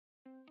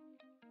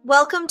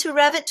Welcome to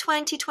Revit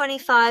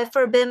 2025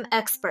 for BIM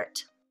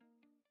Expert.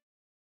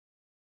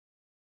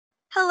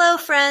 Hello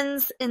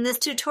friends! In this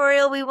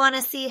tutorial we want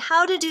to see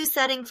how to do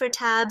setting for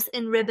tabs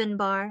in Ribbon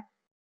Bar.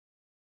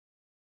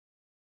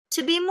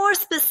 To be more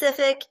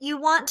specific, you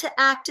want to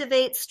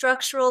activate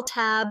Structural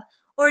tab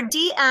or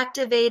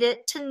deactivate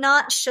it to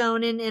Not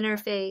Shown in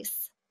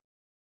Interface.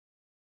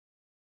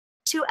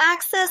 To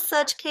access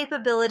such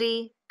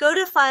capability, go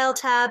to File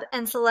tab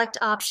and select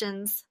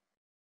Options.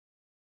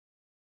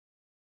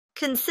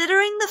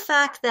 Considering the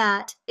fact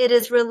that it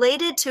is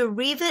related to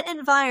Revit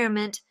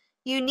environment,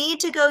 you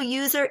need to go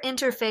User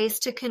Interface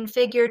to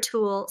configure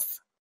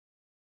tools.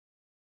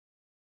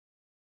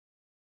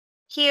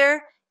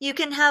 Here, you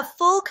can have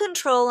full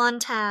control on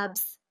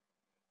tabs.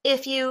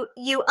 If you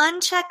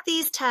uncheck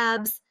these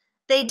tabs,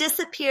 they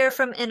disappear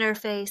from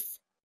interface.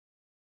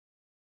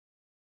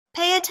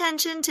 Pay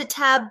attention to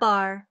Tab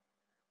Bar.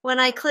 When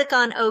I click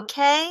on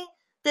OK,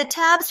 the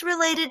tabs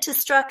related to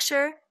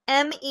Structure,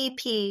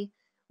 MEP,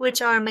 which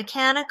are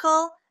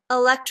mechanical,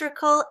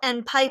 electrical,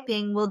 and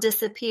piping, will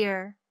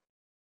disappear.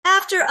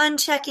 After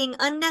unchecking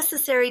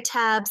unnecessary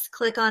tabs,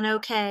 click on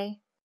OK.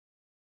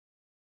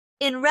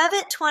 In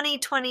Revit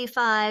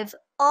 2025,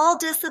 all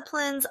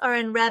disciplines are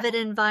in Revit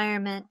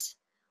environment.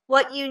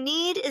 What you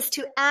need is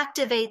to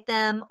activate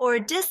them or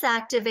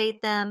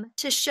disactivate them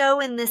to show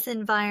in this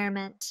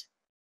environment.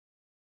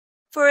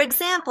 For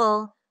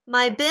example,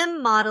 my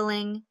BIM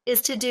modeling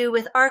is to do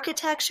with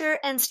architecture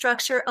and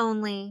structure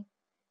only.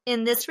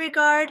 In this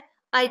regard,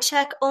 I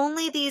check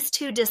only these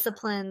two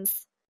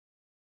disciplines.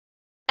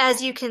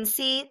 As you can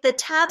see, the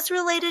tabs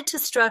related to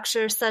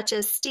structure such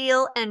as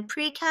steel and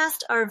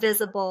precast are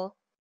visible.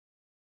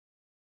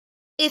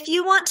 If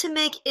you want to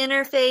make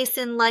interface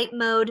in light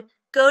mode,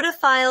 go to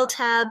File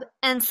tab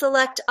and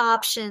select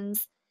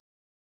Options.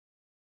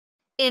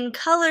 In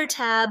Color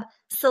tab,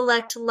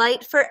 select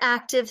Light for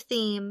Active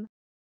Theme.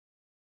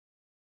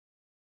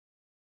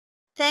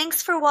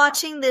 Thanks for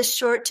watching this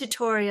short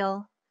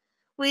tutorial.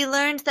 We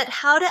learned that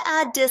how to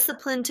add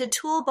discipline to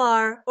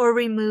toolbar or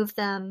remove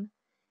them.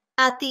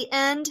 At the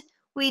end,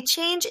 we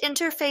change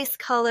interface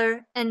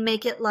color and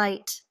make it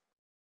light.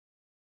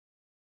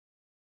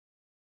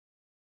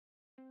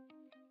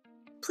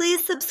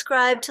 Please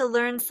subscribe to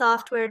Learn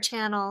Software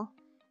channel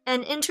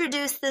and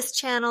introduce this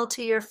channel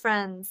to your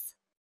friends.